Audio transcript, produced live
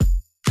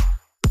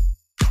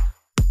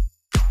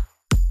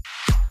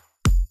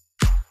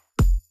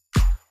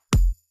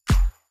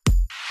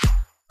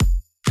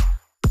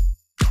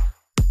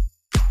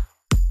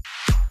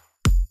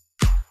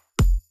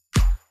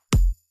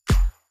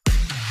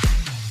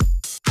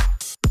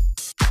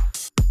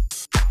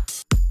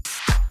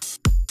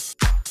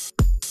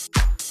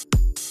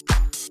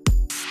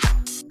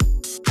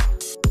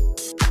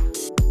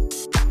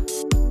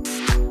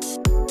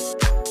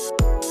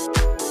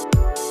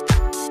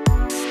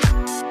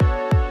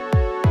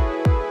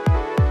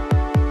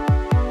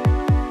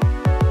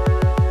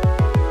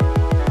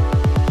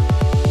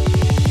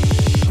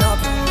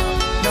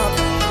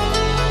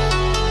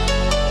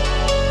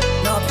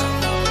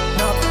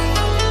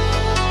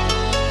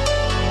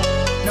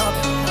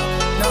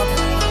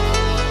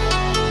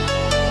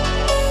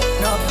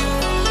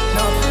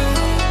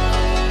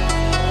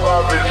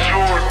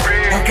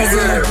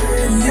casa è la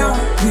Guérilla,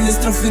 1000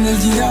 strofe nel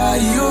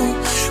diario,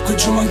 qui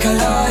giù manca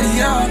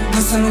l'aria,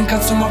 non sanno un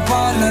cazzo ma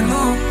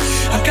parlano.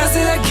 A casa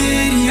è la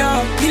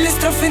Guérilla, 1000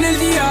 strofe nel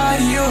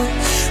diario,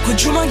 qui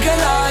giù manca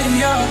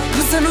l'aria,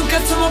 non sanno un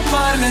cazzo ma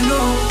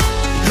parlano.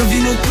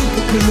 Rovino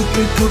tutto quello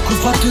che tocco, ho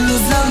fatto lo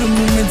slalom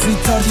in mezzo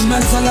ai tardi, in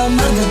mezzo alla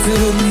merda,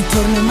 zero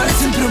ritorno, mai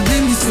sempre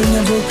problemi,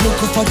 sognavo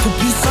poco, ho fatto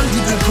più soldi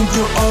per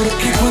compro oro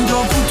che quando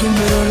ho avuto un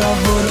vero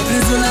lavoro. Ho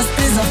preso la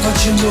spesa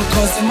facendo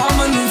cose,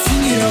 mamma non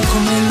finirò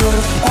come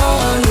loro.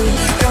 Oh,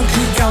 e un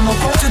click ma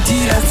quanto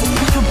ti resta,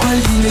 spito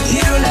palline,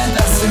 tiro la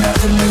testa, mi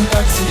torno in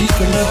taxi,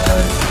 ritorno a te.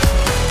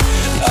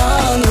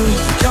 Oh,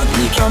 e un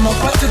click ma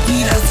quanto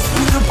ti resta,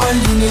 spito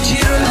palline,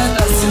 giro la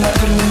testa, mi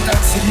torno in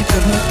taxi,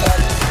 ritorno a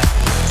te.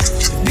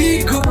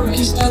 Dico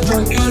che sta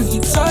tancando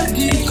i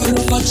soldi,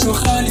 quando faccio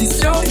khali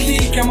si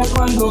occhi, chiamo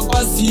quando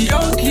passi gli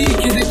occhi,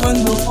 chiede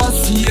quando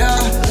passi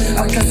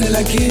a casa è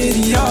la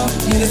Guérilla,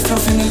 1000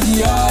 strofe nel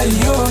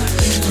diario,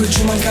 qui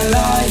giù manca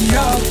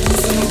l'aria, non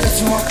sanno un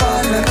cazzo ma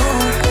parlano.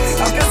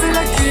 A casa è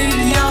la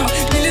Guérilla,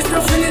 1000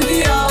 strofe nel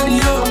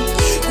diario,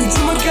 qui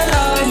giù manca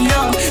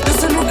l'aria, non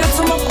sanno un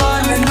cazzo ma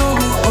parlano.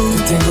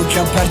 Ti tengo che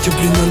aperti o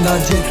prendo da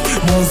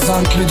dietro, buon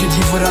San Claudio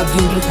divora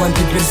dentro.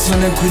 Quante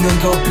persone a cui non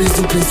t'ho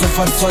preso, penso a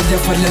far soldi, a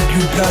farle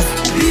più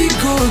presto.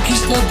 Dico che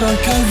sto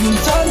tancando in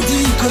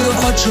tardi, corro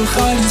faccio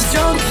khali si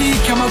occhi,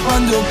 chiama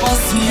quando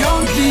passi gli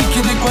occhi,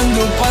 chiede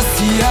quando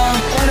passi a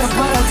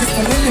para che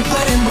sta nelle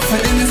pare, ma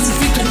fare nel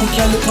soffitto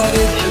buchi alle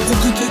pareti. Con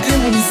tutto il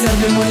tempo mi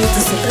serve monete,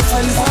 se per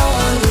fare il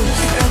faro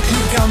e un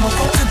click ma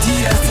quanto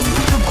ti resta,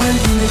 tutto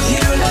palline,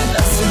 tiro la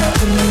testa, ma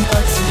torno in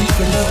taxi,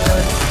 ritorno a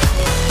te.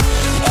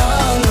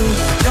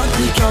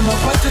 Mi chiama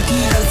quanto ti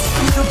resta,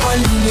 spito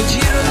palline,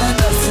 giro la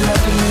testa, ma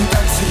torno in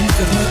taxi,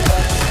 ritorno a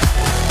te.